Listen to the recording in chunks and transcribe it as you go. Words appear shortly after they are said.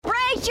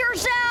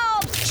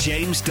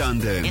James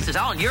Dundon. This is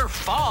all your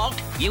fault,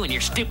 you and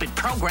your stupid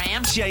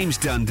program. James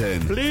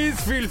Dundon.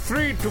 Please feel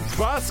free to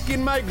bask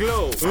in my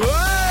glow.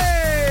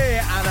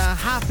 Hey! And a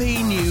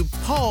happy new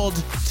pod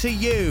to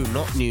you.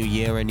 Not New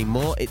Year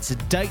anymore. It's a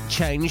date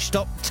change.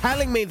 Stop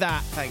telling me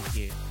that. Thank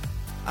you.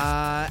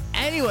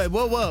 Anyway,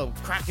 whoa,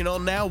 cracking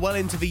on now, well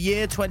into the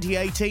year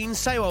 2018.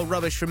 Same old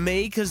rubbish from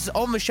me, because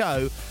on the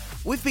show,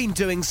 we've been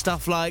doing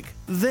stuff like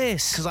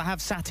this, because I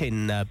have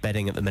satin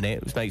bedding at the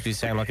minute, which makes me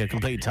sound like a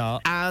complete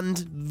tart,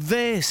 and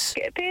this.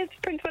 It appears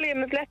Prince William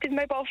has left his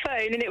mobile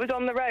phone and it was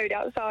on the road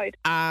outside.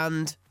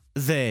 And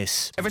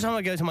this. Every time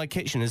I go to my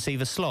kitchen and see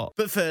the slot.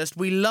 But first,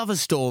 we love a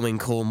storm in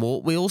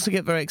Cornwall. We also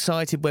get very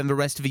excited when the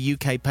rest of the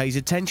UK pays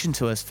attention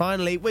to us.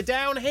 Finally, we're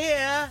down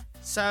here!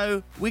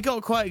 So, we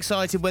got quite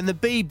excited when the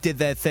Beeb did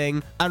their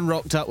thing and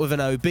rocked up with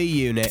an OB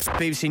unit.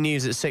 BBC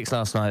News at 6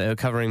 last night, they were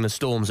covering the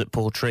storms at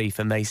Portreath,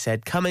 and they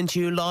said, coming to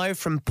you live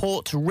from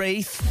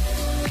Portreath.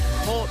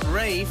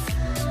 Portreath.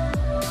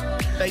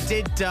 They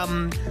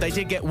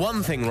did get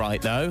one thing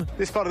right, though.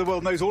 This part of the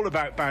world knows all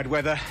about bad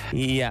weather.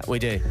 Yeah, we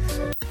do.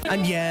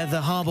 And yeah,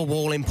 the harbour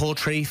wall in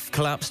Portreath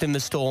collapsed in the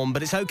storm,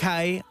 but it's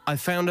okay. I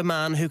found a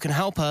man who can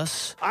help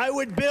us. I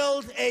would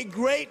build a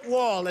great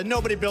wall, and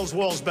nobody builds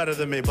walls better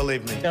than me,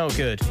 believe me. Oh,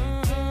 good.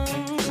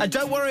 And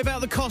don't worry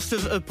about the cost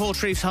of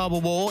Portreath's harbour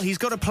wall. He's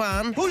got a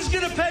plan. Who's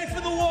going to pay for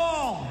the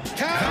wall?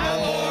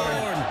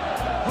 Camborne!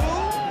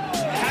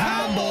 Who?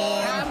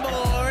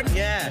 Camborne!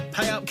 Yeah,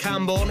 pay up,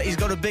 Camborne. He's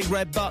got a big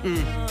red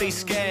button. Be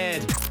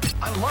scared.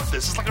 I love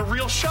this. It's like a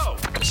real show.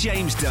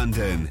 James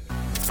Dundon.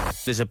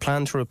 There's a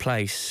plan to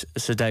replace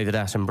Sir David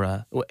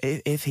Attenborough.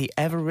 If he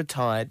ever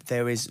retired,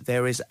 there is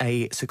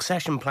a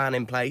succession plan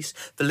in place.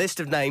 The list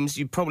of names,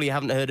 you probably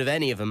haven't heard of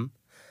any of them.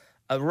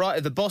 Right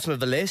at the bottom of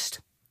the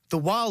list, the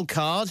wild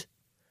card,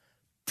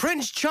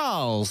 Prince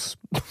Charles.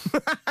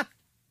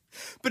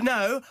 But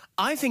no,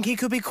 I think he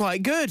could be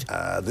quite good.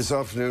 This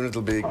afternoon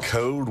it'll be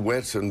cold,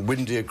 wet and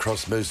windy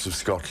across most of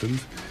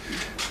Scotland.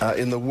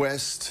 In the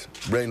west,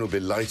 rain will be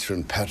lighter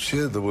and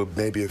patchier. There will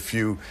maybe a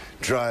few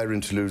drier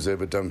interludes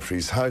over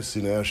Dumfries House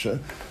in Ayrshire.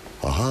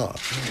 Aha.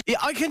 Yeah,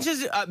 I can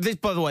just...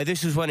 by the way,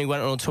 this was when he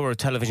went on a tour of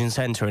Television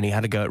Centre and he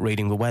had to go at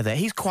reading the weather.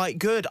 He's quite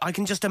good. I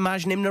can just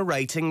imagine him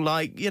narrating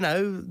like,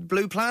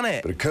 Blue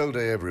Planet. But a cold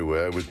day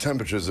everywhere with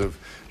temperatures of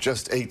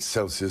just 8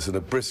 Celsius and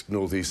a brisk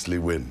northeasterly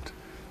wind.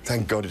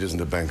 Thank God it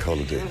isn't a bank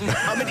holiday.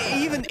 I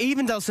mean,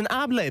 even does some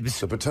ad-libs.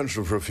 The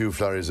potential for a few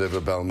flurries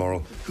over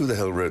Balmoral. Who the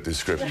hell wrote this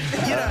script?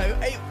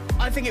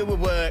 I think it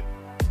would work.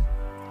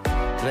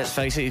 Let's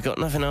face it, he's got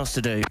nothing else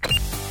to do.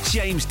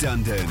 James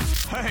Dundon.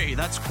 Hey,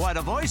 that's quite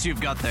a voice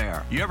you've got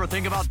there. You ever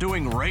think about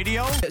doing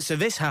radio? So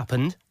this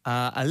happened.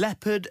 A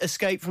leopard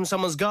escaped from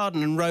someone's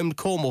garden and roamed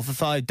Cornwall for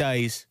 5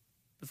 days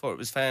before it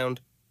was found.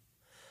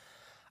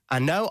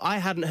 And no, I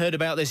hadn't heard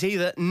about this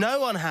either. No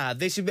one had.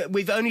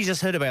 We've only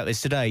just heard about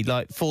this today,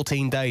 like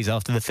 14 days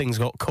after the things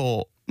got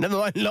caught. Never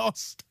mind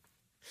lost.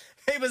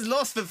 It was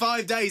lost for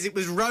 5 days. It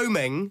was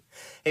roaming.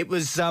 It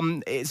was,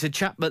 it's a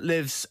chap that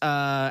lives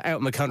out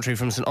in the country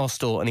from St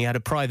Austell, and he had a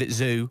private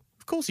zoo.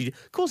 Of course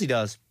he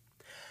does.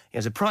 He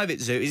has a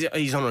private zoo.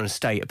 He's on an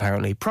estate,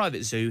 apparently.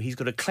 Private zoo. He's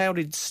got a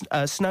clouded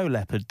snow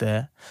leopard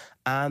there,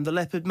 and the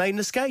leopard made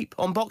an escape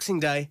on Boxing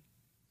Day.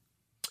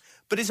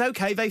 But it's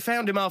okay, they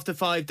found him after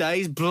 5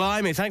 days.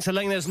 Blimey, thanks for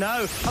letting us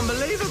know.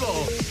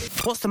 Unbelievable.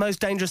 What's the most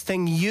dangerous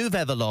thing you've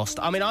ever lost?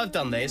 I mean, I've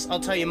done this.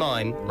 I'll tell you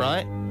mine,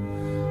 right?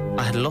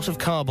 I had a lot of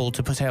cardboard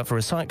to put out for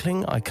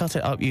recycling. I cut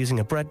it up using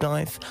a bread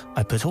knife.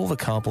 I put all the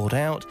cardboard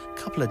out. A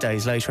couple of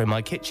days later in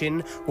my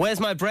kitchen, where's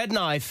my bread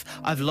knife?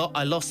 I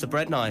lost the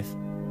bread knife.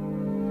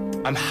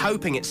 I'm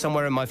hoping it's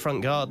somewhere in my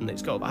front garden.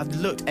 I've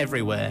looked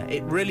everywhere.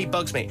 It really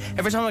bugs me.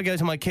 Every time I go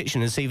to my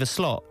kitchen and see the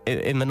slot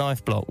in the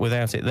knife block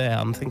without it there,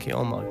 I'm thinking,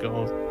 oh my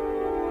God.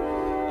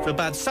 I feel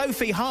bad.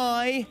 Sophie,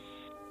 hi.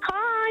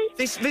 Hi.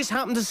 This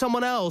happened to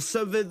someone else.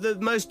 So the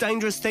most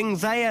dangerous thing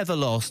they ever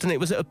lost, and it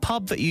was at a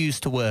pub that you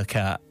used to work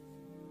at.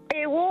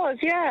 It was,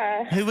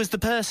 yeah. Who was the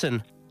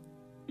person?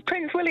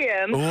 Prince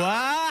William.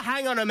 Wow,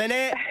 hang on a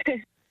minute.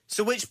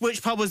 So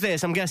which pub was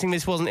this? I'm guessing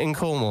this wasn't in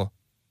Cornwall.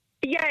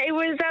 Yeah, it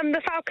was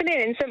the Falcon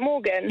Inn in St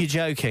Morgan. You're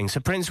joking. So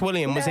Prince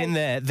William was in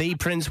there, the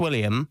Prince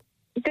William.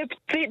 The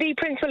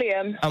Prince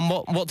William. And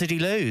what did he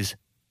lose?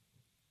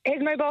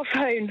 His mobile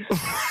phone.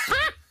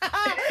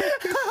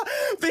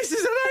 This is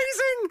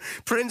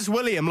amazing! Prince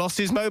William lost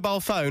his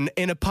mobile phone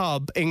in a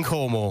pub in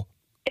Cornwall.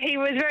 He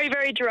was very,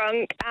 very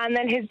drunk, and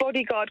then his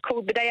bodyguard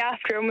called the day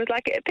after and was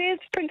like, it appears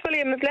Prince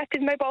William has left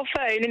his mobile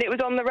phone, and it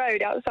was on the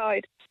road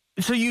outside.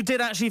 So you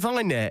did actually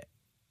find it?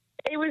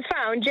 It was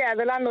found, yeah.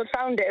 The landlord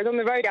found it. It was on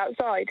the road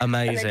outside.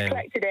 Amazing. And they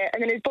collected it,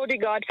 and then his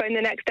bodyguard phoned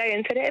the next day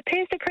and said, it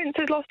appears the prince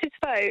has lost his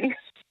phone.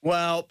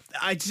 Well,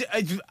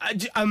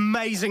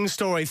 amazing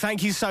story.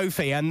 Thank you,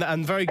 Sophie, and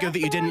very good that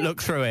you didn't look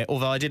through it,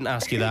 although I didn't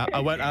ask you that. I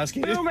won't ask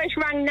you. We almost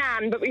rang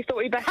Nan, but we thought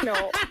we'd best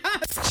not.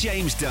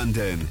 James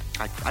Dundon.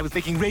 I was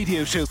making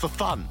radio shows for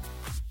fun.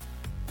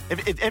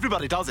 If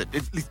everybody does it,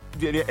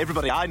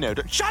 everybody I know...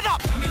 Shut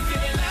up!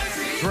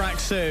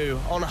 Braxu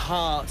on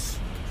Heart.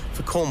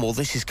 For Cornwall,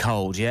 this is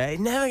cold, yeah? It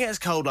never gets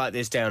cold like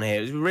this down here.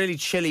 It was a really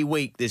chilly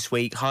week this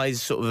week.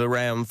 Highs sort of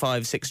around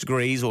 5-6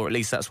 degrees, or at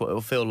least that's what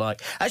it'll feel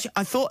like. Actually,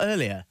 I thought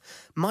earlier,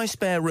 my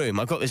spare room,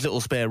 I've got this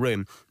little spare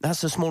room, that's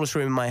the smallest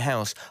room in my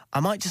house. I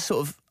might just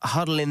sort of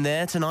huddle in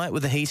there tonight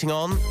with the heating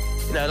on,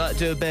 you know, like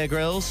do a Bear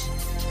Grylls.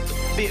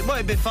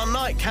 It'd be a fun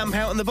night, camp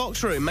out in the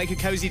box room, make a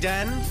cosy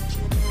den.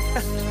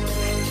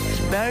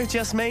 No,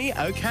 just me?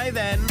 OK,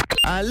 then.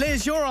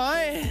 Liz, you all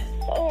right?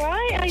 All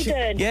right, how you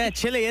doing? Yeah,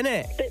 chilly,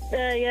 innit?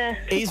 Yeah.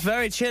 It's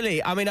very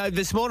chilly. I mean,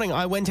 this morning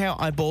I went out,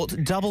 I bought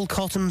double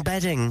cotton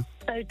bedding.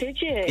 Oh,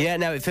 did you? Yeah,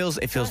 no, it feels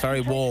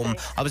very warm.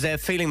 I was there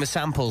feeling the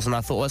samples and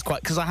I thought, well, it's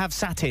quite... Because I have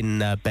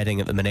satin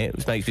bedding at the minute,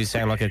 which makes me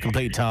sound like a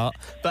complete tart.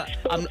 But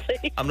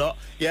I'm not.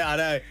 Yeah, I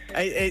know.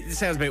 It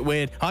sounds a bit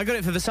weird. I got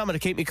it for the summer to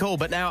keep me cool,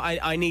 but now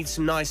I need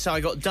some nice... So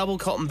I got double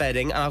cotton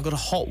bedding and I've got a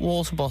hot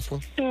water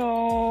bottle.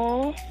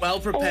 Aww. Well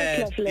prepared.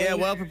 Oh, lovely. Yeah,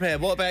 well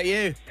prepared. What about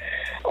you?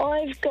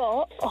 I've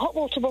got a hot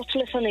water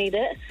bottle if I need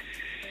it,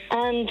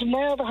 and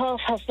my other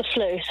half has the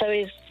flu, so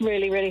he's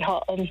really, really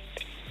hot and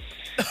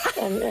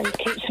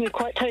keeps me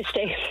quite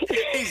toasty.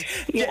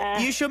 Yeah.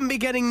 You shouldn't be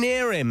getting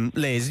near him,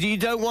 Liz. You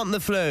don't want the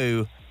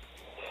flu.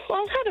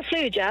 Well, I've had a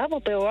flu jab. I'll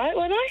be all right,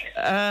 won't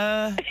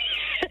I?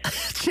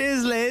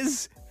 Cheers,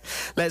 Liz.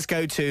 Let's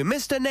go to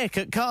Mr. Nick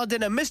at Car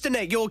Dinner. Mr.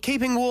 Nick, your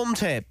keeping warm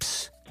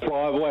tips. Well,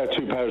 I wear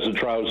 2 pairs of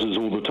trousers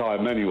all the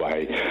time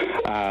anyway.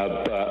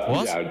 But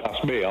what? Yeah,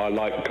 that's me. I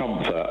like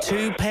comfort.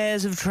 2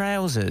 pairs of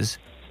trousers?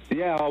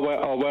 Yeah, I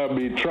wear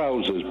my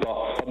trousers,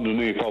 but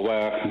underneath I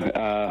wear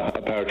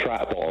a pair of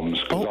track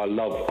bottoms because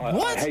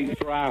I hate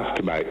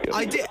draft, mate.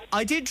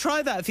 I did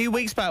try that a few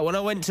weeks back when I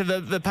went to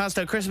the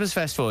Pasto Christmas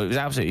Festival. It was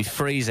absolutely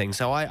freezing,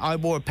 so I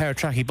wore a pair of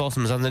tracky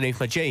bottoms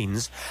underneath my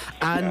jeans,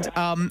 and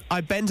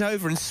I bent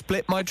over and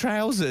split my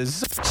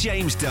trousers.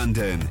 James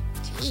Dundon.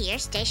 Gee, your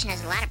station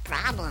has a lot of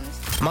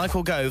problems.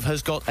 Michael Gove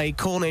has got a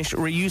Cornish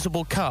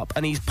reusable cup,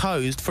 and he's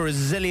posed for a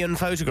zillion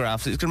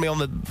photographs. It's going to be on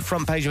the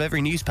front page of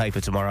every newspaper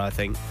tomorrow, I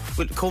think.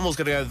 But Cornwall's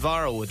going to go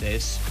viral with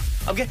this.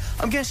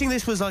 I'm guessing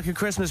this was like a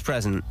Christmas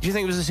present. Do you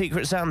think it was a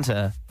Secret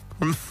Santa?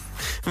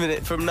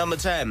 From number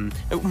 10.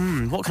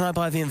 What can I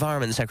buy the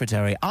Environment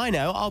Secretary? I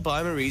know, I'll buy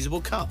him a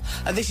reusable cup.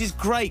 And this is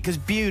great because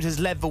Bude has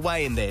led the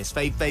way in this.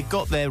 They've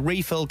got their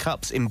refill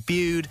cups in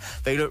Bude.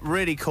 They look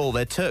really cool.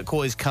 They're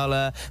turquoise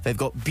colour. They've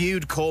got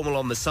Bude Cornwall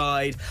on the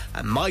side.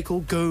 And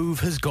Michael Gove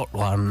has got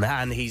one.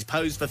 And he's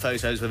posed for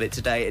photos with it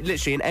today.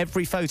 Literally in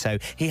every photo,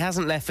 he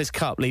hasn't left this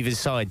cup leave his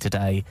side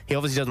today. He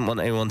obviously doesn't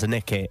want anyone to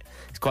nick it.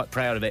 He's quite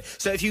proud of it.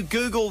 So if you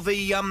Google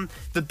the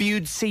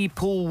Bude Sea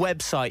Pool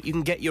website, you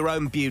can get your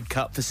own Bude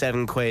cup for £7.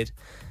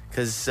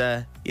 Because,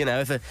 you know,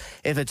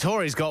 if a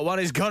Tory's got one,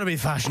 it's got to be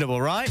fashionable,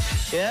 right?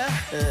 Yeah?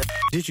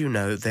 Did you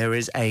know there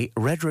is a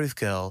Red Roof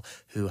girl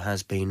who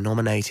has been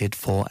nominated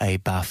for a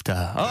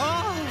BAFTA?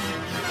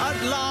 Oh!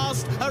 At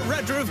last, a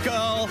Red Roof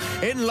girl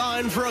in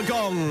line for a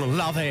gong.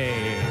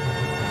 Lovey.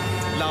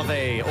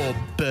 Or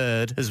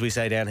bird, as we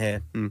say down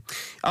here.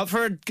 Up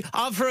for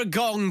a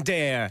gong,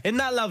 dear. Isn't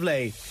that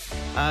lovely?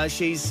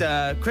 She's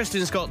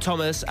Kristen Scott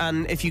Thomas,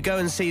 and if you go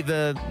and see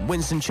the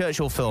Winston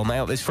Churchill film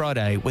out this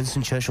Friday,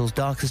 Winston Churchill's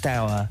Darkest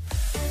Hour,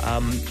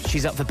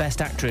 she's up for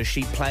Best Actress.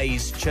 She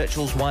plays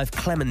Churchill's wife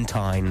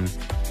Clementine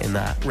in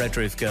that Red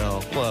Roof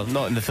Girl. Well,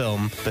 not in the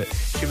film, but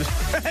she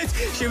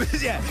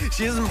was. Yeah.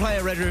 She doesn't play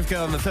a Red Roof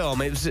Girl in the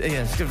film. It's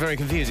very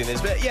confusing.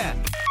 This, but yeah.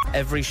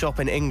 Every shop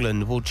in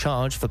England will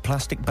charge for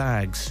plastic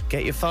bags.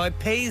 Get your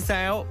 5p's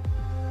out.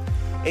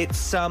 It's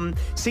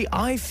See,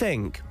 I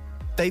think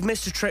they've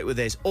missed a trick with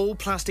this. All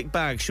plastic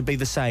bags should be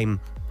the same.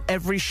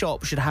 Every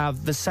shop should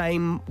have the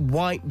same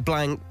white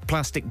blank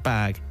plastic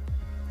bag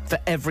for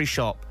every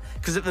shop.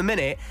 Because at the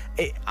minute,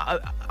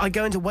 I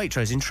go into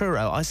Waitrose in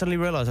Truro, I suddenly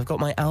realise I've got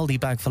my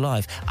Aldi bag for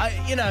life.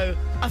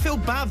 I feel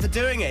bad for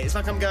doing it. It's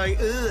like I'm going,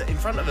 ugh, in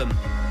front of them.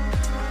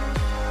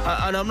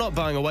 And I'm not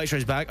buying a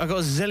Waitrose bag. I've got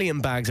a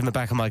zillion bags in the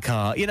back of my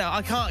car. You know,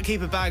 I can't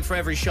keep a bag for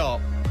every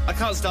shop. I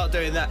can't start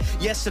doing that.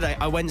 Yesterday,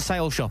 I went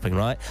sale shopping,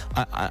 right?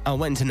 I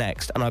went to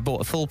Next, and I bought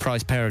a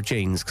full-price pair of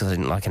jeans, because I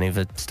didn't like any of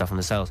the stuff on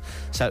the sales.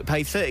 So,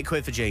 paid 30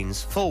 quid for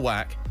jeans, full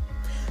whack,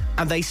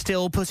 and they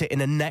still put it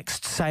in a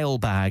Next sale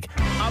bag.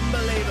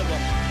 Unbelievable.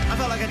 I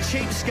felt like a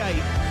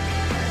cheapskate.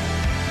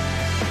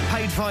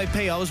 Paid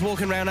 5p. I was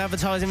walking around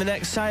advertising the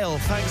Next sale.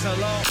 Thanks a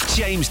lot.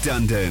 James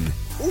Dundon.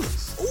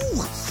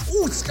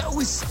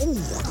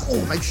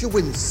 Makes you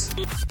wince.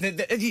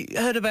 Have you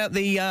heard about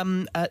the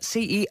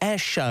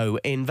CES show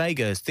in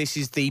Vegas? This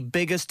is the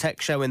biggest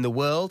tech show in the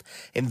world.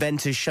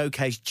 Inventors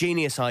showcase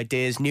genius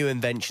ideas, new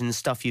inventions,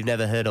 stuff you've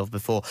never heard of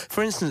before.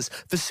 For instance,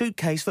 the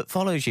suitcase that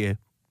follows you.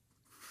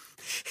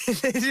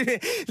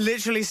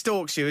 Literally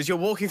stalks you as you're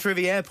walking through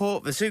the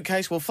airport. The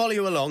suitcase will follow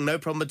you along, no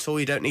problem at all.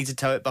 You don't need to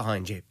tow it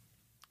behind you.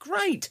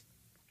 Great.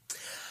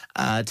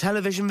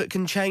 Television that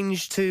can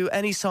change to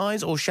any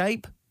size or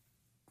shape.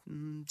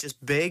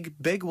 Just big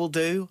will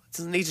do. It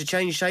doesn't need to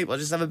change shape. I'll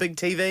just have a big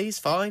TV, it's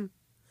fine.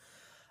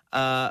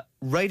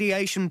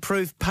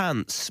 radiation-proof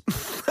pants.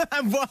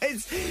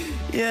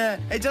 Yeah,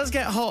 it does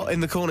get hot in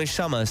the Cornish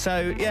summer,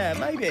 so yeah,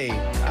 maybe.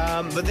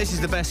 But this is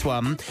the best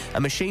one: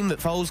 a machine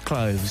that folds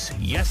clothes.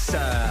 Yes,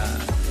 sir.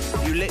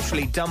 You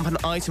literally dump an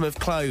item of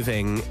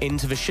clothing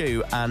into the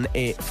shoe, and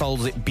it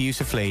folds it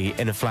beautifully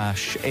in a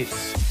flash.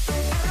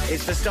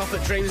 It's the stuff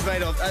that dreams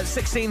made of.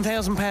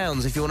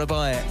 £16,000 if you want to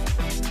buy it.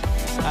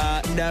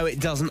 No, it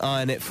doesn't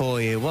iron it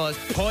for you. Well,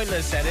 it's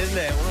pointless then, isn't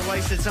it? What a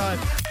waste of time.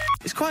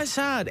 It's quite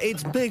sad.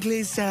 It's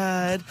bigly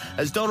sad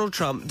as Donald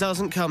Trump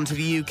doesn't come to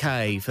the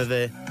UK for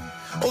the...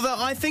 Although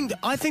I think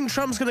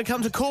Trump's going to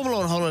come to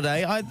Cornwall on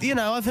holiday.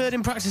 I've heard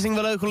him practising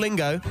the local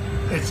lingo.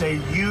 It's a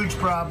huge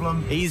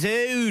problem. He's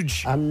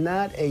huge. I'm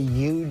not a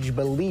huge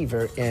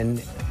believer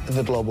in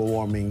the global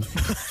warming.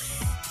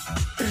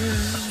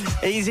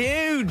 He's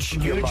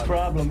huge. Huge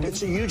problem.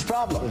 It's a huge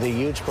problem. The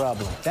huge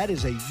problem. That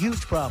is a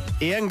huge problem.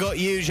 He ain't got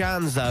huge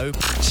hands, though.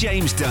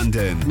 James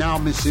Dundon. Now,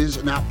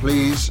 missus. Now,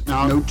 please.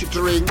 Now, no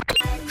tittering.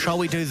 Shall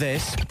we do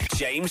this?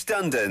 James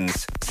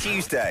Dundon's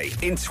Tuesday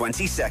in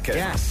 20 seconds.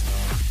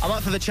 Yes. I'm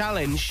up for the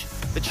challenge.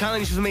 The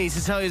challenge for me is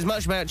to tell you as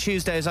much about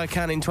Tuesday as I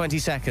can in 20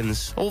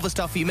 seconds. All the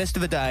stuff you missed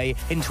of the day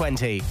in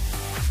 20.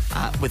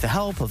 With the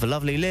help of the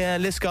lovely Leah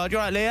Liscard. You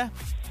all right, Leah?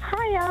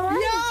 Hi, all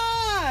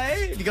right.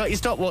 Yay! You got your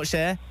stopwatch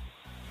there?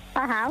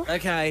 I have.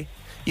 Okay.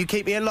 You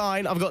keep me in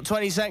line. I've got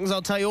 20 seconds.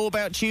 I'll tell you all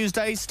about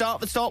Tuesday. Start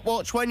the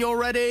stopwatch when you're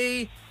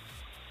ready.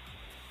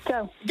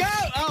 Go. Go!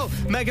 Oh,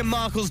 Meghan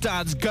Markle's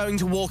dad's going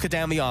to walk her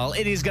down the aisle.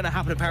 It is going to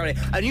happen,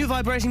 apparently. A new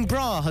vibrating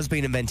bra has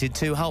been invented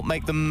to help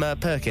make them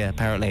perkier,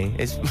 apparently.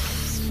 It's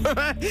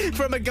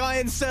from a guy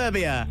in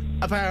Serbia,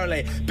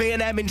 apparently.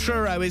 B&M in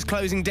Truro is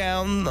closing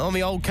down on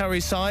the old Curry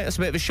site. That's a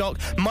bit of a shock.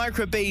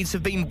 Microbeads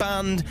have been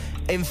banned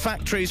in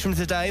factories from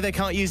today. They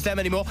can't use them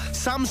anymore.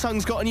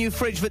 Samsung's got a new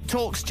fridge that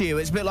talks to you.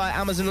 It's a bit like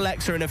Amazon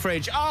Alexa in a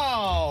fridge.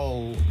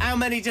 Oh! How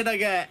many did I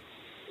get?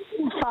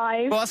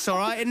 5. Well, that's all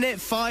right, isn't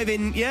it? 5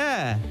 in,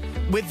 yeah.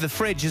 With the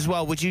fridge as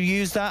well. Would you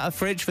use that, a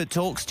fridge that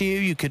talks to you?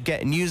 You could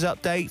get news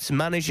updates,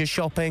 manage your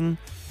shopping,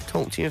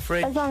 talk to your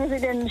fridge. As long as it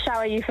didn't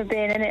shower you for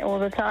being in it all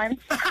the time.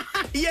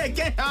 Yeah,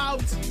 get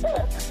out!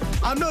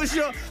 I'm not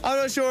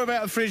sure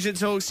about a fridge that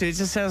talks to you. It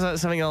just sounds like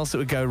something else that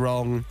would go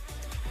wrong.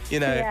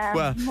 You know, yeah,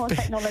 well, more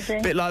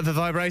technology. Bit like the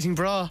vibrating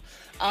bra.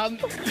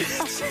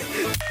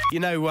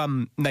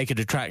 Naked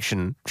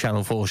Attraction,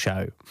 Channel 4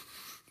 show.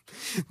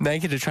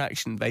 Naked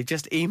Attraction, they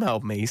just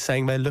emailed me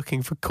saying they're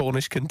looking for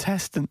Cornish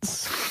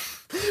contestants.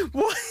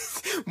 What?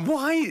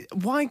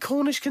 Why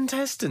Cornish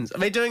contestants? Are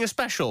they doing a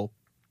special?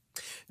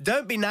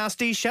 Don't be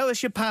nasty, show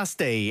us your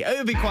pasty. It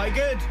would be quite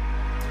good.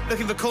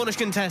 Looking for Cornish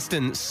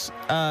contestants.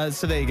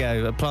 So there you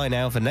go. Apply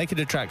now for Naked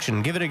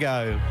Attraction. Give it a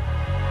go.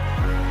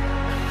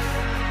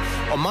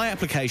 On my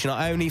application,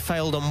 I only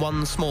failed on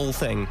one small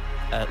thing.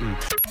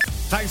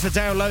 Thanks for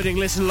downloading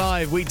Listen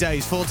Live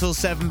weekdays 4 till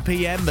 7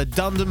 p.m. The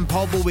Dundon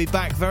Pod will be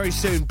back very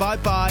soon.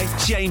 Bye-bye.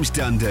 James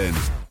Dundon.